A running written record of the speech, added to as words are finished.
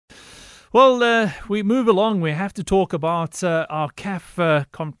Well, we move along. We have to talk about our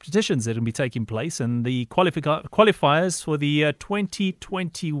CAF competitions that will be taking place and the qualifiers for the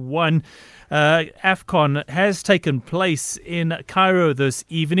 2021 AFCON has taken place in Cairo this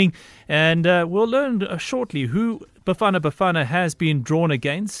evening. And we'll learn shortly who Bafana has been drawn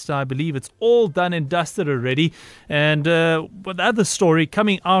against. I believe it's all done and dusted already. And the other story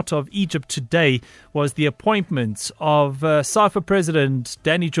coming out of Egypt today was the appointment of SAFA President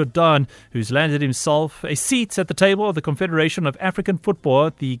Danny Jordan, who's landed himself a seat at the table of the Confederation of African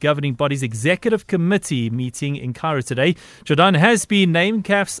Football, the governing body's executive committee meeting in Cairo today. Jordan has been named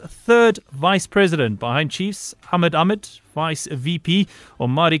CAF's third vice president behind Chiefs Ahmed Ahmed, Vice VP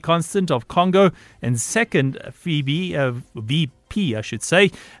Omari Constant of Congo, and second VP,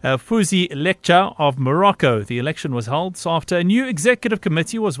 Fuzi Lekcha of Morocco. The election was held after a new executive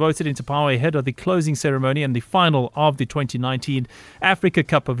committee was voted into power ahead of the closing ceremony and the final of the 2019 Africa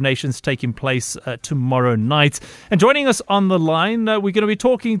Cup of Nations taking place tomorrow night. And joining us on the line, we're going to be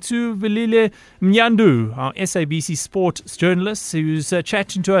talking to Velile Mnyandu, our SABC sports journalist, who's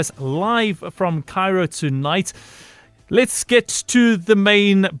chatting to us live from Cairo tonight. Let's get to the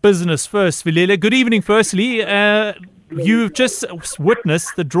main business first, Velile. Good evening, firstly. You've just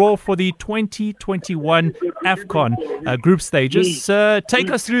witnessed the draw for the 2021 AFCON group stages.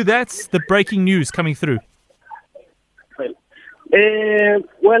 Take us through that, the breaking news coming through.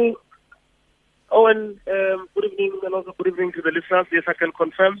 Well, Owen, good evening, and also good evening to the listeners. Yes, I can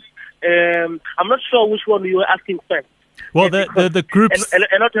confirm. I'm not sure which one you were asking first. Well, the groups...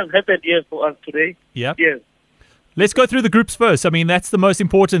 A lot has happened here for us today. Yeah. Yes. Let's go through the groups first. I mean, that's the most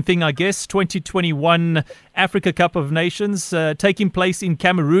important thing, I guess. 2021 Africa Cup of Nations taking place in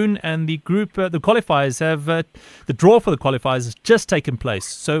Cameroon, and the group, the qualifiers have, the draw for the qualifiers has just taken place.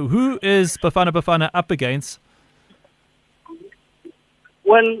 So who is Bafana up against?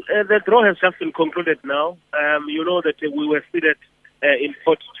 Well, the draw has just been concluded now. You know that we were seated in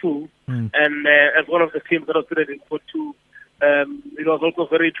Pot 2, and as one of the teams that was seated in Pot 2, it was also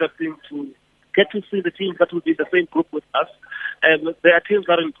very interesting to get to see the teams that will be in the same group with us. There are teams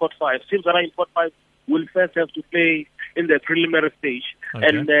that are in Pot 5. Teams that are in Pot 5 will first have to play in the preliminary stage. Okay.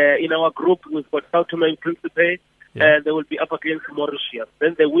 And in our group, we've got Sao Tome and Principe. They will be up against Mauritius.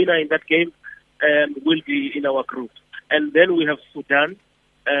 Then the winner in that game will be in our group. And then we have Sudan.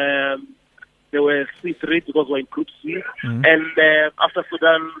 There were C3 because we're in Group C. Mm-hmm. And after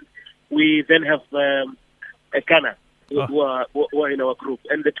Sudan, we then have Ghana, who are in our group.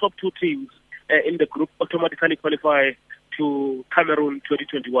 And the top two teams in the group automatically qualify to Cameroon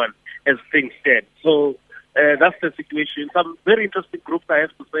 2021 as things stand. So that's the situation. Some very interesting groups, I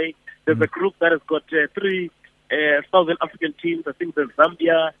have to say. There's a group that has got three Southern African teams. I think there's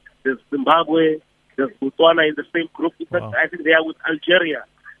Zambia, there's Zimbabwe, there's Botswana in the same group. Wow. I think they are with Algeria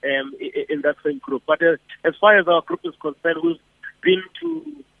in that same group. But as far as our group is concerned, we've been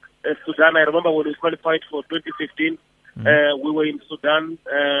to Sudan. I remember when we qualified for 2015, we were in Sudan.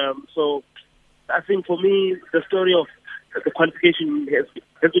 So I think for me, the story of the qualification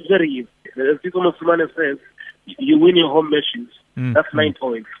has been very easy. As Tito Sumane says, you win your home matches. That's 9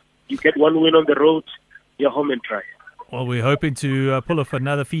 points. You get one win on the road, you're home and try. Well, we're hoping to pull off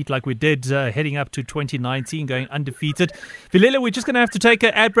another feat like we did heading up to 2019, going undefeated. Velile, we're just going to have to take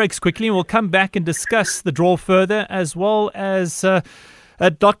ad breaks quickly, and we'll come back and discuss the draw further, as well as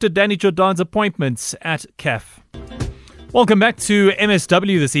Dr. Danny Jordan's appointments at CAF. Welcome back to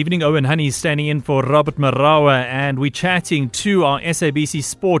MSW this evening. Owen Honey standing in for Robert Marawa, and we're chatting to our SABC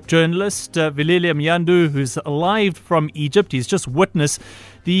sport journalist, Velile Mnyandu, who's live from Egypt. He's just witnessed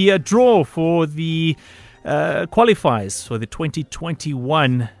the draw for the qualifiers for the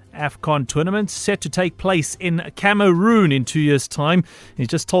 2021 AFCON tournament set to take place in Cameroon in 2 years' time. He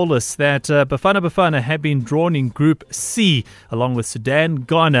just told us that Bafana have been drawn in Group C along with Sudan,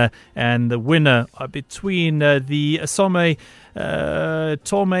 Ghana, and the winner between the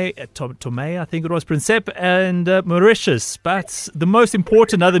Tome, I think it was, Principe, and Mauritius. But the most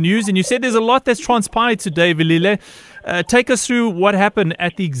important other news, and you said there's a lot that's transpired today, Velile. Take us through what happened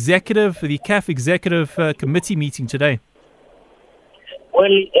at the CAF Executive Committee meeting today. Well,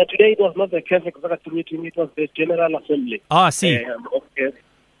 today it was not the CAF Executive meeting, it was the General Assembly. Ah, I see.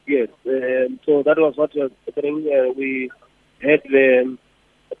 Yes. So that was what was happening. We had the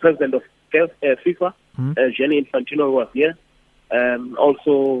president of FIFA, Gianni Infantino, was here.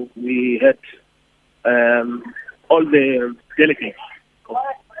 Also, we had all the delegates.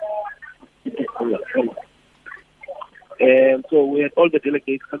 So we had all the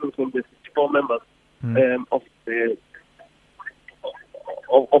delegates coming from the 64 members of the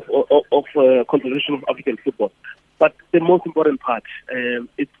Confederation of African Football. But the most important part.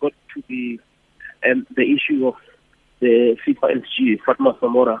 It's got to be the issue of the FIFA SG, Fatma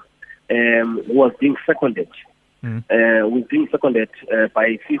Samora, was being seconded. Was being seconded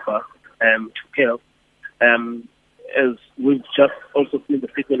by FIFA to CAF. As we've just also seen the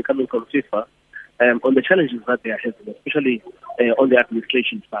statement coming from FIFA on the challenges that they are having, especially on the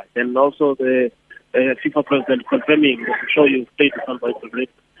administration side. And also the FIFA president confirming, I'm sure you've played the soundbite already,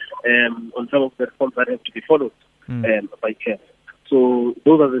 on some of the reforms that have to be followed by CAF. So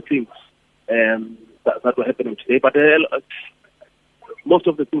those are the things that were happening today. But most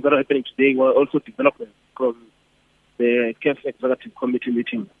of the things that are happening today were also developments from the CAF Executive Committee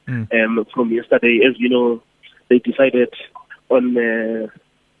meeting from yesterday. As you know, they decided on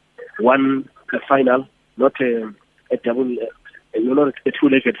one final, not a double, not a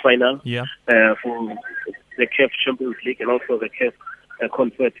two-legged final for the CAF Champions League and also the CAF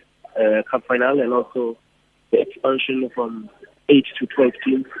Confed Cup final, and also the expansion from 8 to 12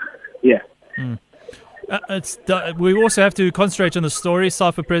 teams. Yeah. We also have to concentrate on the story.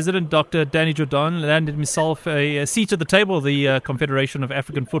 SAFA President Dr. Danny Jordaan landed himself a seat at the table of the Confederation of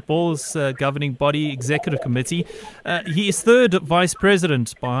African Football's governing body executive committee. He is third vice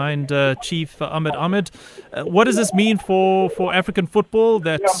president behind Chief Ahmed. What does this mean for African football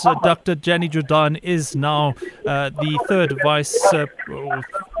that Dr. Danny Jordaan is now the third vice,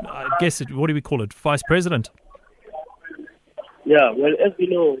 what do we call it, vice president? Yeah, well, as we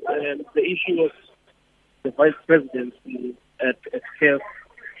know, the issue of the vice presidency at CAF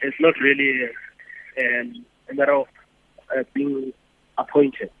is not really a matter of being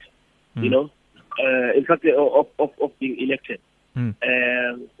appointed, you know. In fact, of being elected. You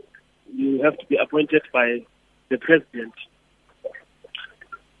have to be appointed by the president.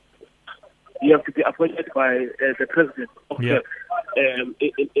 You have to be appointed by the president of CAF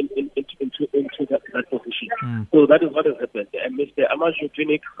into that position. So that is what has happened. And Mr. Amashu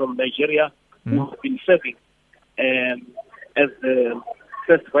Phoenix from Nigeria, who has been serving as the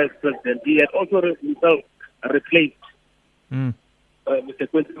first vice president. He had also himself replaced Mr.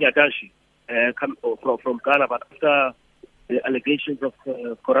 Quentin Nyadashi from Ghana, but after the allegations of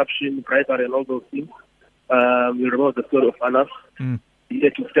corruption, bribery, and all those things, you remember the story of Anas. He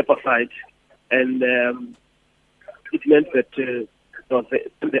had to step aside, and it meant that there was the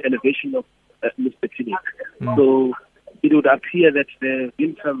elevation of Mr. Phoenix. So it would appear that there have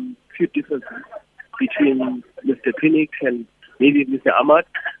been some few differences between Mr. Phoenix and maybe Mr. Ahmad,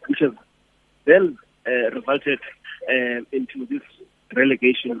 which has then resulted into this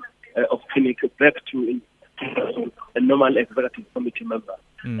relegation of Phoenix back to a normal executive committee member.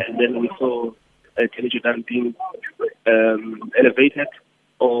 And then we saw Danny Jordaan being elevated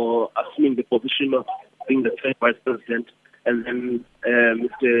or assuming the position of being the third vice president, and then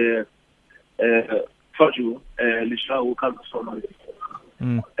Mr. Faju Lisha, who comes from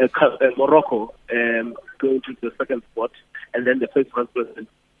Morocco, going to the second spot, and then the first vice president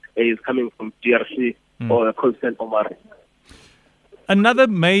is coming from DRC, or Constant Omar. Another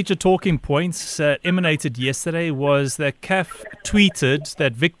major talking point emanated yesterday was that CAF tweeted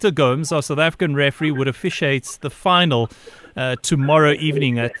that Victor Gomes, our South African referee, would officiate the final tomorrow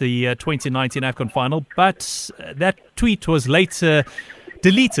evening at the 2019 AFCON final, but that tweet was later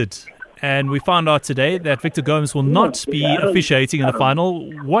deleted. And we found out today that Victor Gomes will not be officiating in the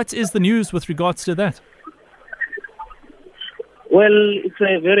final. What is the news with regards to that? Well, it's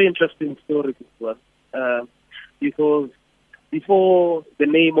a very interesting story, this one, because before the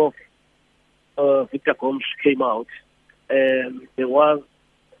name of Victor Gomes came out, there was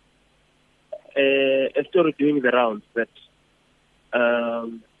a story doing the rounds that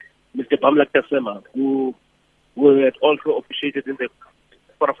Mr. Bamlak Tasema, who had also officiated in the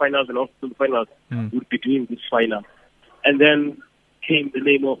quarterfinals and also the finals, would be doing this final. And then came the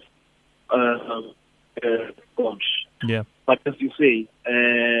name of Gomes. Yeah. But as you say,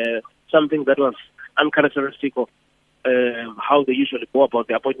 something that was uncharacteristic of how they usually go about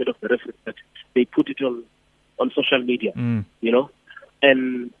the appointment of the referee, that they put it on social media, you know,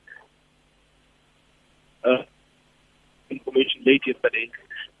 and information late yesterday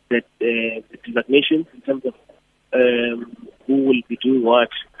that the designations in terms of who will be doing what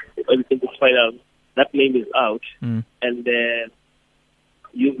in this final, that name is out, and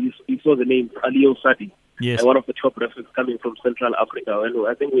you saw the name Alio Sadi, one of the top referees coming from Central Africa. And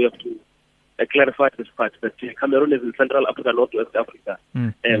I think we have to clarify this part, that Cameroon is in Central Africa, not West Africa,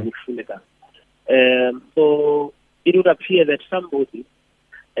 with Senegal. So it would appear that somebody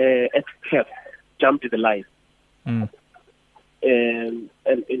at CAF jumped the line, and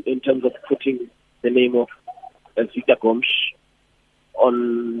in terms of putting the name of Victor Gomes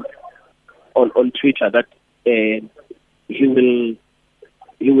on Twitter, that he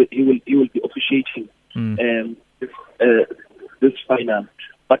will be officiating this final.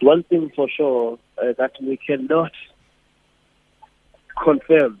 But one thing for sure that we cannot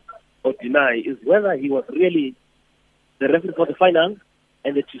confirm or deny is whether he was really the referee for the final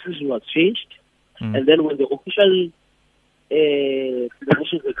and the decision was changed. And then when the official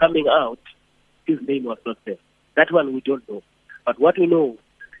decisions were coming out, his name was not there. That one we don't know. But what we know,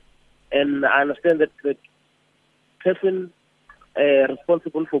 and I understand that the person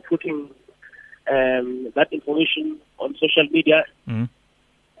responsible for putting that information on social media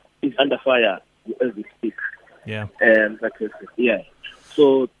is under fire as we speak. Yeah.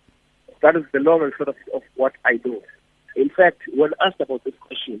 So that is the long and short of what I know. In fact, when asked about this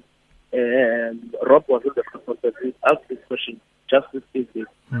question, Rob was in the press conference. He asked this question just this evening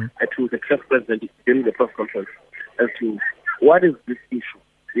to the club president during the press conference as to what is this issue,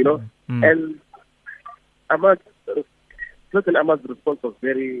 And Ahmad's response was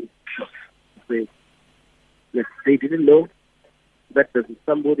very short. They didn't know that there's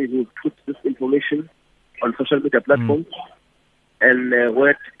somebody who put this information on social media platforms and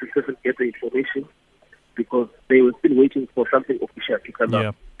where did the person get the information, because they were still waiting for something official to come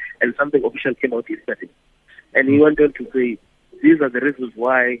out. And something official came out yesterday. And he went on to say, these are the reasons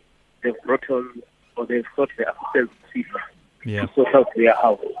why they've brought on, or they've sought the assistance of FIFA to sort out their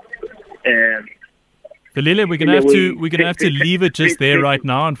house. Velile, we're gonna have to leave it just there right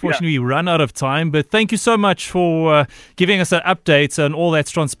now. Unfortunately, we run out of time. But thank you so much for giving us an update on all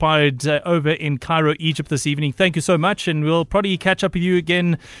that's transpired over in Cairo, Egypt this evening. Thank you so much, and we'll probably catch up with you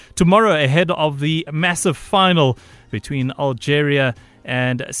again tomorrow ahead of the massive final between Algeria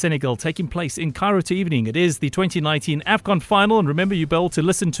and Senegal taking place in Cairo to evening. It is the 2019 AFCON final, and remember, you'll be able to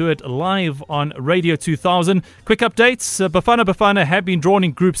listen to it live on Radio 2000. Quick updates, Bafana have been drawn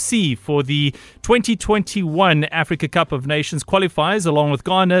in Group C for the 2021 Africa Cup of Nations qualifiers, along with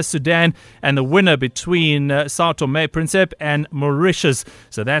Ghana, Sudan, and the winner between Sao Tome, Principe and Mauritius.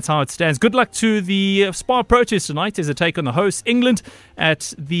 So that's how it stands. Good luck to the Spa Proteas tonight as they take on the host England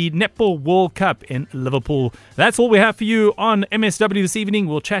at the Netball World Cup in Liverpool. That's all we have for you on MSW this evening.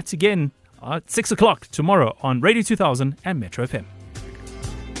 We'll chat again at 6 o'clock tomorrow on Radio 2000 and Metro FM.